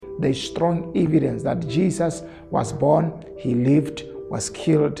there is strong evidence that Jesus was born, he lived, was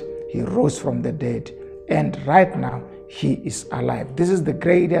killed, he rose from the dead, and right now he is alive. This is the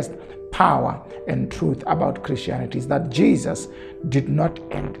greatest power and truth about Christianity, is that Jesus did not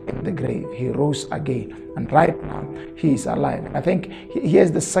end in the grave. He rose again, and right now he is alive. And I think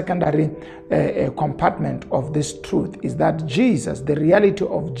here's the secondary compartment of this truth, is that Jesus, the reality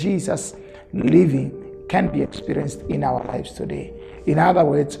of Jesus living, can be experienced in our lives today. In other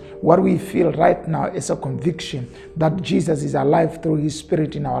words, what we feel right now is a conviction that Jesus is alive through his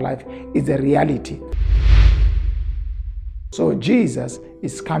Spirit in our life is a reality. So Jesus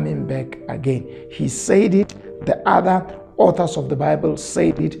is coming back again. He said it. The other authors of the Bible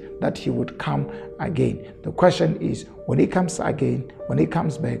said it, that he would come again. The question is, when he comes again, when he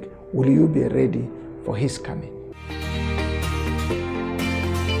comes back, will you be ready for his coming?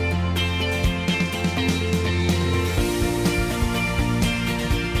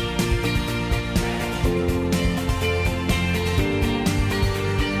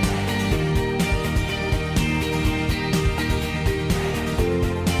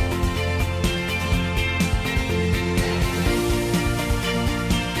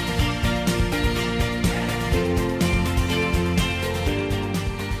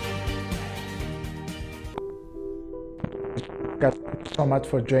 Guys, thank you so much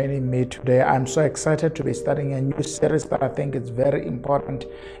for joining me today. I'm so excited to be starting a new series that I think is very important.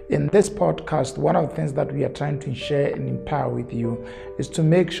 In this podcast, one of the things that we are trying to share and empower with you is to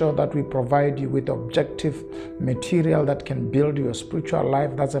make sure that we provide you with objective material that can build your spiritual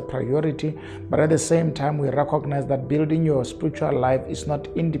life. That's a priority. But at the same time, we recognize that building your spiritual life is not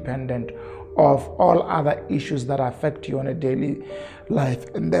independent of all other issues that affect you on a daily life.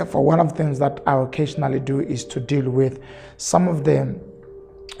 And therefore, one of the things that I occasionally do is to deal with some of the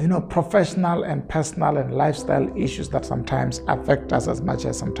professional and personal and lifestyle issues that sometimes affect us as much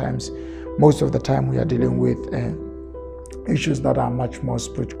as sometimes, most of the time, we are dealing with issues that are much more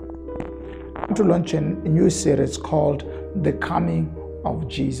spiritual. I want to launch a new series called The Coming of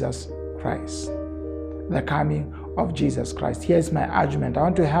Jesus Christ. The Coming of Jesus Christ. Here's my argument. I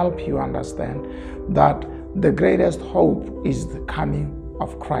want to help you understand that the greatest hope is the coming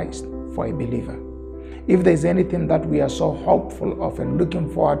of Christ for a believer. If there's anything that we are so hopeful of and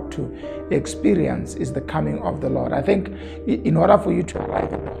looking forward to experience, is the coming of the Lord. I think in order for you to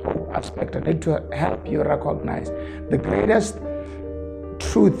arrive at the hope aspect, I need to help you recognize the greatest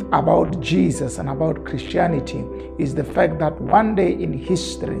truth about Jesus and about Christianity is the fact that one day in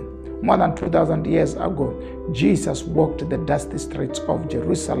history, more than 2,000 years ago, Jesus walked the dusty streets of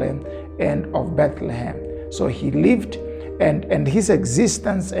Jerusalem and of Bethlehem. So he lived, and his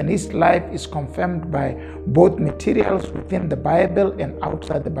existence and his life is confirmed by both materials within the Bible and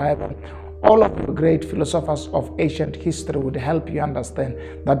outside the Bible. All of the great philosophers of ancient history would help you understand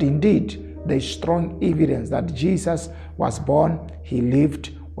that indeed there is strong evidence that Jesus was born, he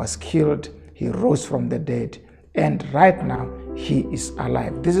lived, was killed, he rose from the dead, and right now he is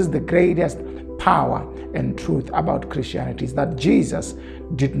alive. This is the greatest power and truth about Christianity, is that Jesus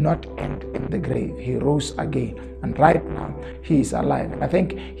did not end in the grave. He rose again, and right now he is alive. And I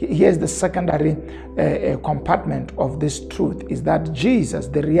think here's the secondary compartment of this truth, is that Jesus,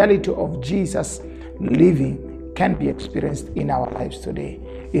 the reality of Jesus living, can be experienced in our lives today.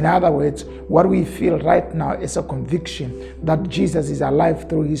 In other words, what we feel right now is a conviction that Jesus is alive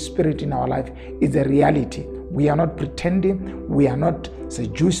through his Spirit in our life is a reality. We are not pretending, we are not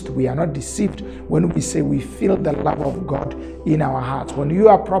seduced, we are not deceived when we say we feel the love of God in our hearts. When you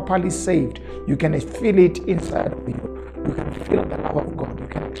are properly saved, you can feel it inside of you. You can feel the love of God, you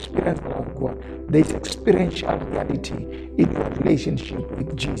can experience the love of God. There is experiential reality in your relationship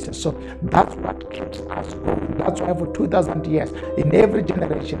with Jesus. So that's what keeps us going. That's why for 2,000 years, in every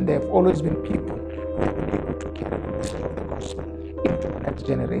generation, there have always been people who have been able to carry the message of the gospel into the next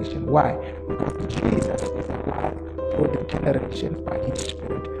generation. Why? Because Jesus is alive through the generations by his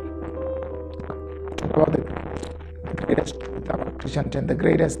Spirit. Talk about the greatest truth about Christianity and the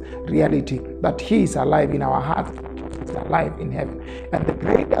greatest reality, that he is alive in our hearts, he is alive in heaven. And the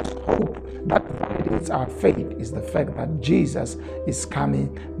greatest hope that validates our faith is the fact that Jesus is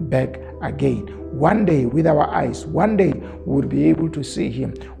coming back again. One day, with our eyes, one day we will be able to see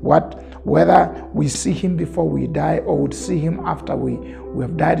him. Whether we see him before we die or would see him after we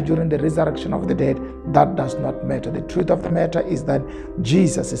have died during the resurrection of the dead, that does not matter. The truth of the matter is that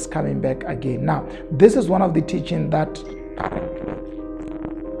Jesus is coming back again. Now, this is one of the teaching that currently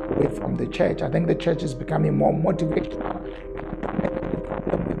away from the church. I think the church is becoming more motivational. The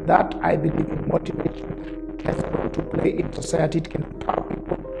problem with that, I believe in motivation, it has a role to play in society. It can empower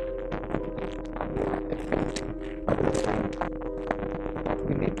people, but at the same time,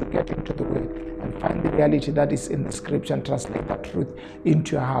 we need to get into the Word and find the reality that is in the Scripture and translate that truth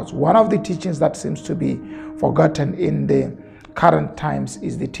into your house. One of the teachings that seems to be forgotten in the current times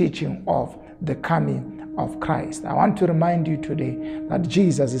is the teaching of the coming of Christ. I want to remind you today that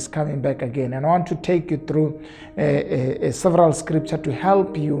Jesus is coming back again, and I want to take you through several scriptures to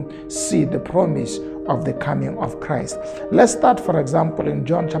help you see the promise of the coming of Christ. Let's start, for example, in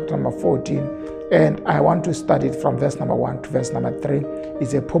John chapter number 14, and I want to study it from verse number 1 to verse number 3.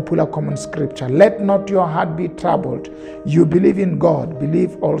 It's a popular common scripture. Let not your heart be troubled. You believe in God,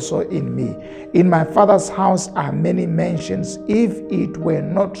 believe also in me. In my Father's house are many mansions. If it were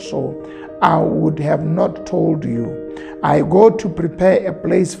not so, I would have not told you. I go to prepare a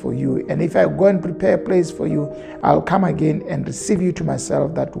place for you, and if I go and prepare a place for you, I'll come again and receive you to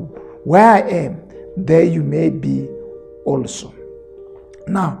myself, that where I am, there you may be also.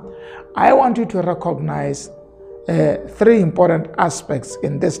 Now, I want you to recognize three important aspects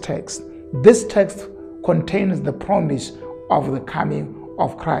in this text. This text contains the promise of the coming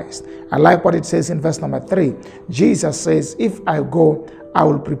of Christ. I like what it says in verse number 3. Jesus says, if I go, I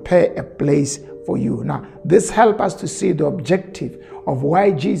will prepare a place for you. Now, this helps us to see the objective of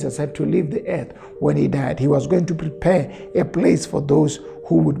why Jesus had to leave the earth when he died. He was going to prepare a place for those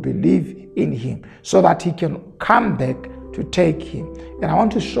who would believe in him, so that he can come back to take him. And I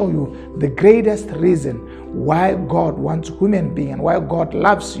want to show you the greatest reason why God wants human being, and why God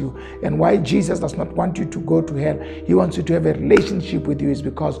loves you, and why Jesus does not want you to go to hell. He wants you to have a relationship with you, is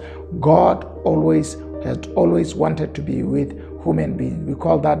because God has always wanted to be with human beings. We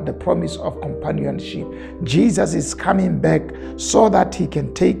call that the promise of companionship. Jesus is coming back so that he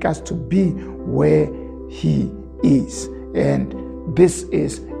can take us to be where he is. And this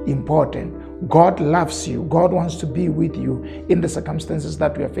is important. God loves you. God wants to be with you in the circumstances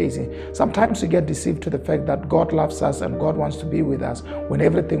that we are facing. Sometimes we get deceived to the fact that God loves us and God wants to be with us when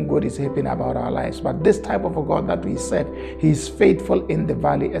everything good is happening about our lives. But this type of a God that we serve, he is faithful in the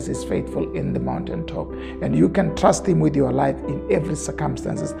valley as he's faithful in the mountaintop. And you can trust him with your life in every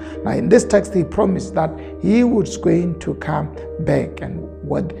circumstances. Now, in this text, he promised that he was going to come back, and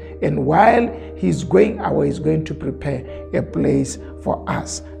while he's going away, he's going to prepare a place for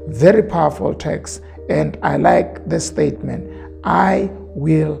us. Very powerful text, and I like the statement, I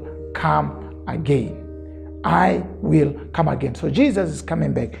will come again. I will come again. So Jesus is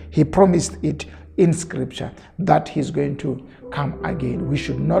coming back. He promised it in scripture that he's going to come again. We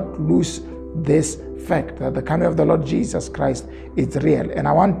should not lose this fact that the coming of the Lord Jesus Christ is real. And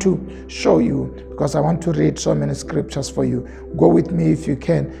I want to show you, because I want to read so many scriptures for you. Go with me, if you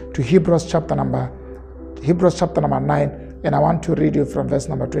can, to Hebrews chapter number 9. And I want to read you from verse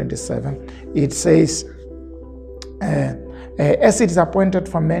number 27. It says, as it is appointed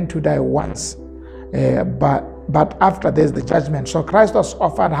for men to die once, but after there's the judgment. So Christ was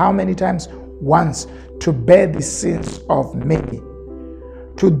offered how many times? Once, to bear the sins of many.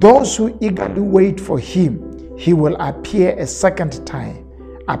 To those who eagerly wait for him, he will appear a second time,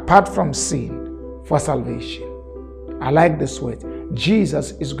 apart from sin, for salvation. I like this word.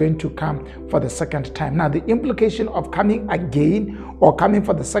 Jesus is going to come for the second time. Now, the implication of coming again or coming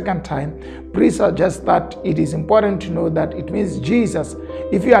for the second time, please suggest that it is important to know that it means Jesus,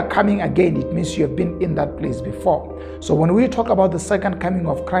 if you are coming again, it means you have been in that place before. So when we talk about the second coming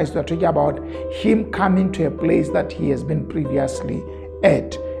of Christ, we are talking about him coming to a place that he has been previously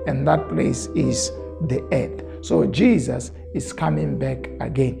at, and that place is the earth. So Jesus is coming back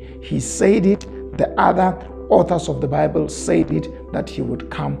again. He said it. The other authors of the Bible said it, that he would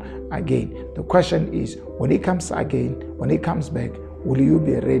come again. The question is, when he comes again, when he comes back, will you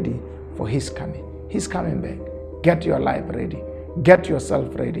be ready for his coming? He's coming back. Get your life ready. Get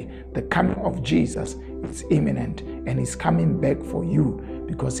yourself ready. The coming of Jesus is imminent, and he's coming back for you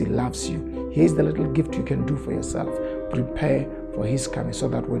because he loves you. Here's the little gift you can do for yourself. Prepare for his coming, so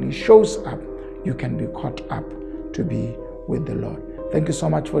that when he shows up, you can be caught up to be with the Lord. Thank you so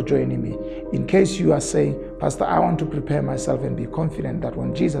much for joining me. In case you are saying, Pastor, I want to prepare myself and be confident that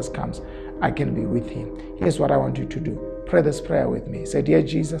when Jesus comes, I can be with him. Here's what I want you to do. Pray this prayer with me. Say, dear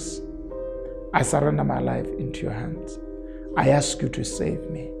Jesus, I surrender my life into your hands. I ask you to save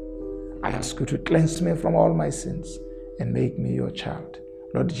me. I ask you to cleanse me from all my sins and make me your child.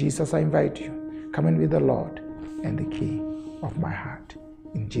 Lord Jesus, I invite you. Come and be the Lord and the key of my heart.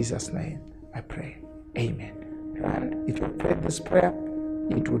 In Jesus' name, I pray. Amen. And if you prayed this prayer,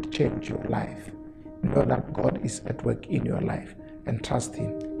 it would change your life. Know that God is at work in your life, and trust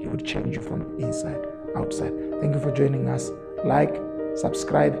him. He would change you from inside, outside. Thank you for joining us. Like,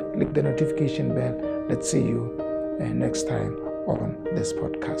 subscribe, click the notification bell. Let's see you next time on this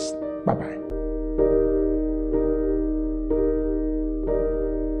podcast. Bye-bye.